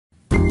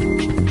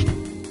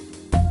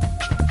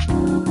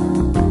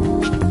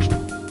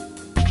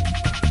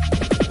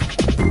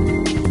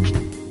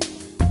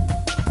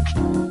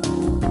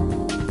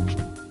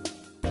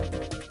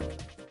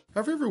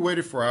Have you ever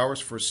waited for hours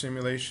for a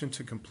simulation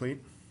to complete?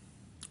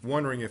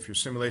 Wondering if your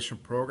simulation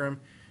program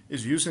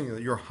is using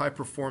your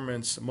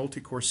high-performance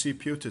multi-core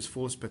CPU to its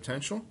fullest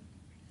potential?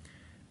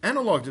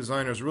 Analog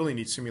designers really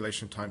need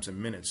simulation times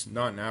in minutes,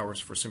 not in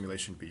hours, for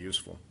simulation to be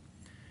useful.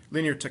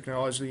 Linear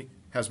technology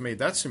has made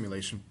that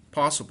simulation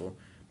possible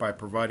by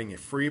providing a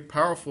free,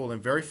 powerful,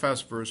 and very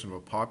fast version of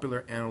a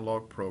popular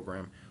analog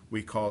program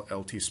we call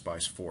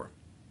LTspice 4.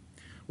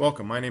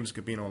 Welcome, my name is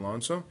Gabino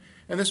Alonso,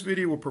 and this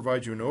video will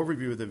provide you an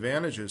overview of the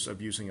advantages of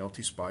using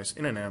LTspice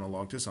in an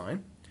analog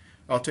design.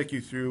 I'll take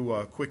you through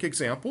a quick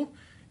example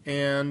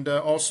and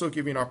also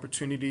give you an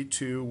opportunity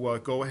to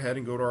go ahead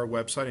and go to our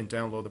website and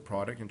download the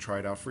product and try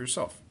it out for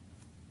yourself.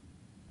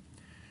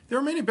 There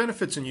are many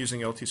benefits in using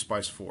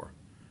LTspice 4.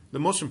 The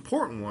most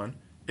important one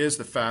is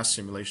the fast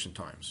simulation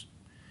times.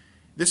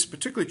 This is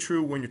particularly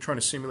true when you're trying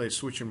to simulate a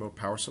switch and remote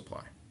power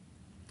supply.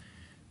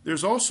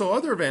 There's also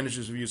other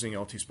advantages of using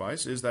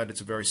LTspice is that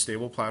it's a very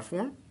stable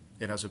platform.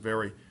 It has a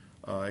very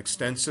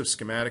extensive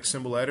schematic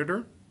symbol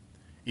editor,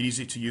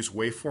 easy to use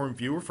waveform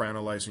viewer for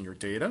analyzing your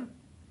data,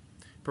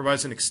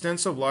 provides an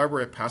extensive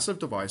library of passive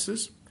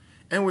devices,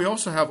 and we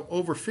also have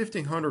over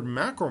 1,500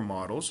 macro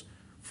models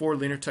for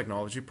linear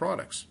technology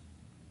products.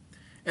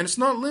 And it's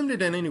not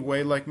limited in any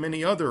way like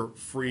many other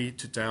free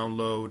to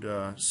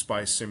download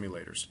Spice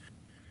simulators.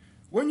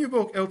 When you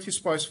invoke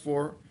LTspice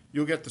 4,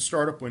 you'll get the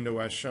startup window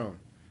as shown.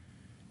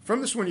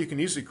 From this one, you can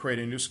easily create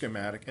a new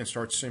schematic and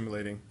start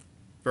simulating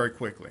very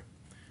quickly.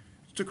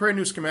 To create a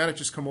new schematic,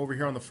 just come over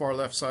here on the far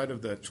left side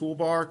of the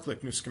toolbar,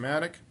 click New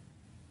Schematic.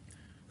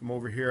 Come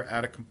over here,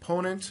 add a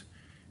component.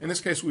 In this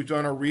case, we've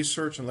done our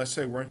research, and let's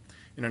say we're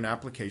in an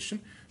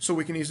application, so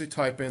we can easily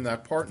type in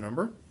that part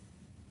number.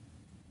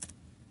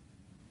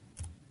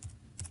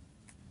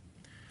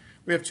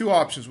 We have two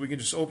options. We can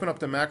just open up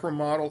the macro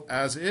model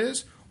as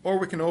is, or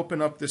we can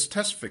open up this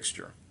test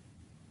fixture.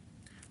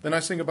 The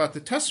nice thing about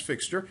the test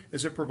fixture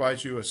is it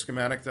provides you a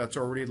schematic that's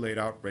already laid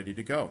out, ready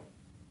to go.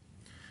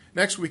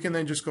 Next, we can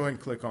then just go ahead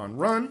and click on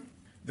Run.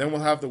 Then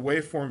we'll have the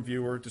waveform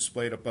viewer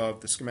displayed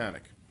above the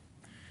schematic.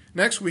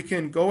 Next, we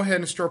can go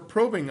ahead and start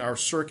probing our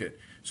circuit.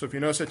 So if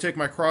you notice, I take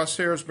my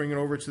crosshairs, bring it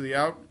over to the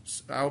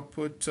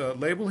output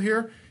label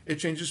here. It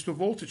changes to a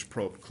voltage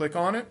probe. Click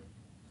on it,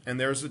 and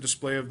there's the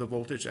display of the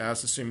voltage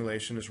as the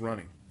simulation is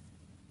running.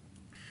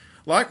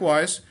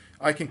 Likewise,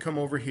 I can come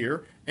over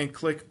here and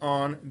click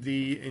on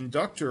the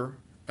inductor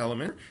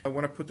element.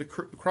 When I put the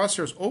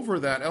crosshairs over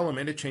that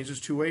element, it changes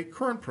to a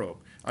current probe.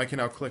 I can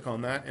now click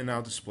on that and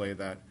now display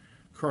that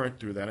current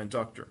through that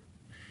inductor.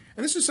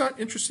 And this is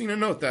interesting to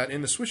note that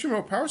in the switch and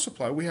remote power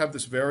supply, we have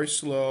this very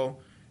slow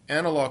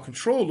analog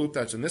control loop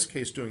that's in this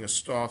case doing a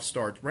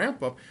stop-start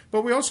ramp-up,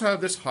 but we also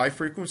have this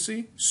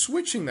high-frequency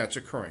switching that's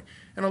occurring.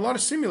 And a lot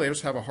of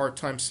simulators have a hard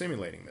time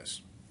simulating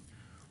this.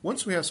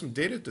 Once we have some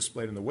data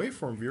displayed in the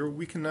waveform viewer,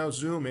 we can now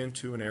zoom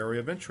into an area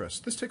of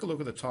interest. Let's take a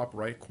look at the top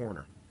right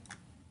corner.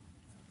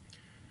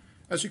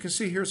 As you can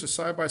see, here's a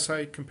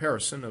side-by-side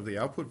comparison of the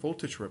output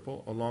voltage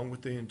ripple along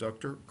with the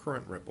inductor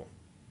current ripple.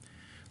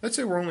 Let's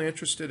say we're only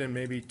interested in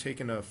maybe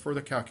taking a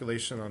further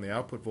calculation on the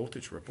output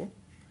voltage ripple.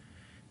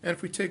 And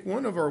if we take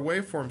one of our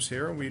waveforms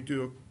here and we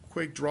do a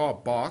quick draw a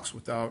box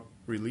without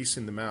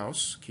releasing the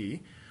mouse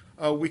key,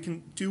 we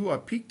can do a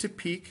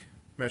peak-to-peak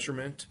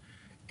measurement.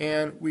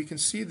 And we can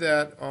see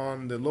that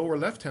on the lower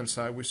left-hand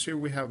side, we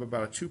have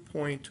about a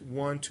 2.1,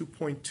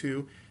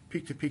 2.2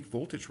 peak-to-peak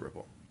voltage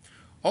ripple.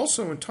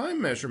 Also, in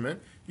time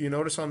measurement, you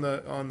notice on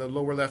the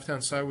lower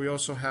left-hand side, we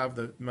also have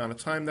the amount of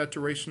time that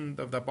duration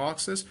of that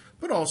box is,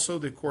 but also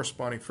the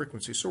corresponding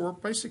frequency. So we're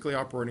basically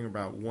operating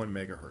about 1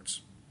 megahertz.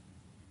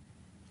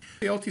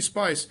 The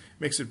LTspice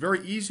makes it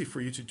very easy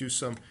for you to do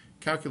some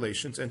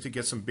calculations and to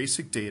get some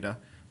basic data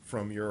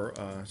from your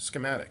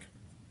schematic.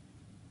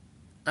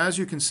 As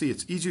you can see,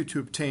 it's easy to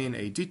obtain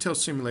a detailed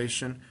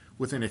simulation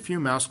within a few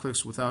mouse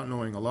clicks without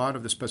knowing a lot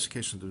of the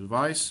specifications of the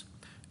device,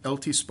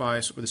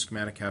 LTspice, or the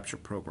schematic capture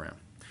program.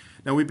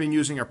 Now, we've been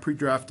using our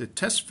pre-drafted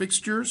test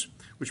fixtures,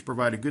 which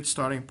provide a good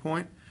starting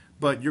point,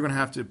 but you're going to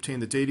have to obtain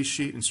the data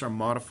sheet and start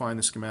modifying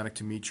the schematic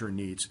to meet your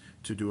needs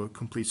to do a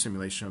complete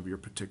simulation of your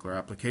particular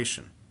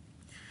application.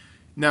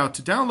 Now,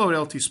 to download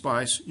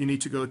LTspice, you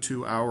need to go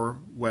to our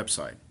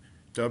website,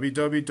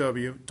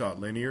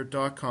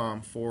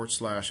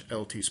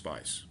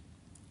 www.linear.com/LTspice.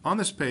 On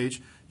this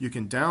page, you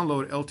can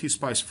download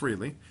LTspice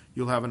freely.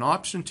 You'll have an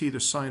option to either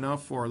sign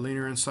up for a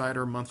Linear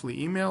Insider monthly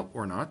email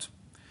or not.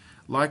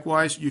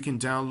 Likewise, you can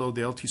download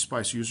the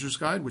LTspice User's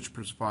Guide, which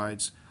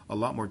provides a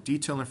lot more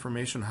detailed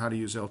information on how to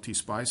use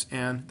LTspice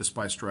and the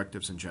Spice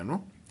directives in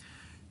general.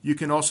 You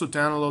can also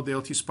download the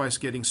LTspice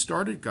Getting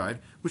Started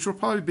Guide, which will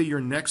probably be your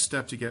next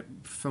step to get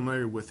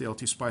familiar with the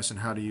LTspice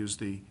and how to use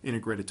the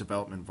integrated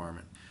development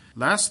environment.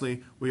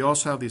 Lastly, we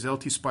also have these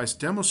LTspice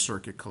Demo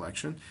Circuit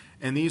collection,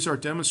 and these are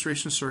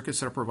demonstration circuits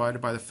that are provided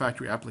by the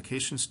factory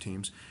applications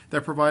teams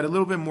that provide a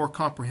little bit more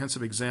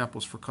comprehensive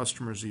examples for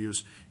customers to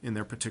use in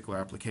their particular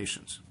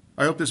applications.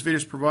 I hope this video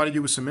has provided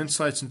you with some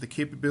insights into the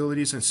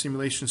capabilities and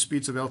simulation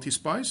speeds of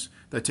LTspice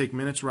that take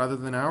minutes rather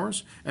than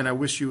hours, and I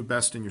wish you the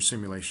best in your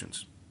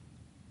simulations.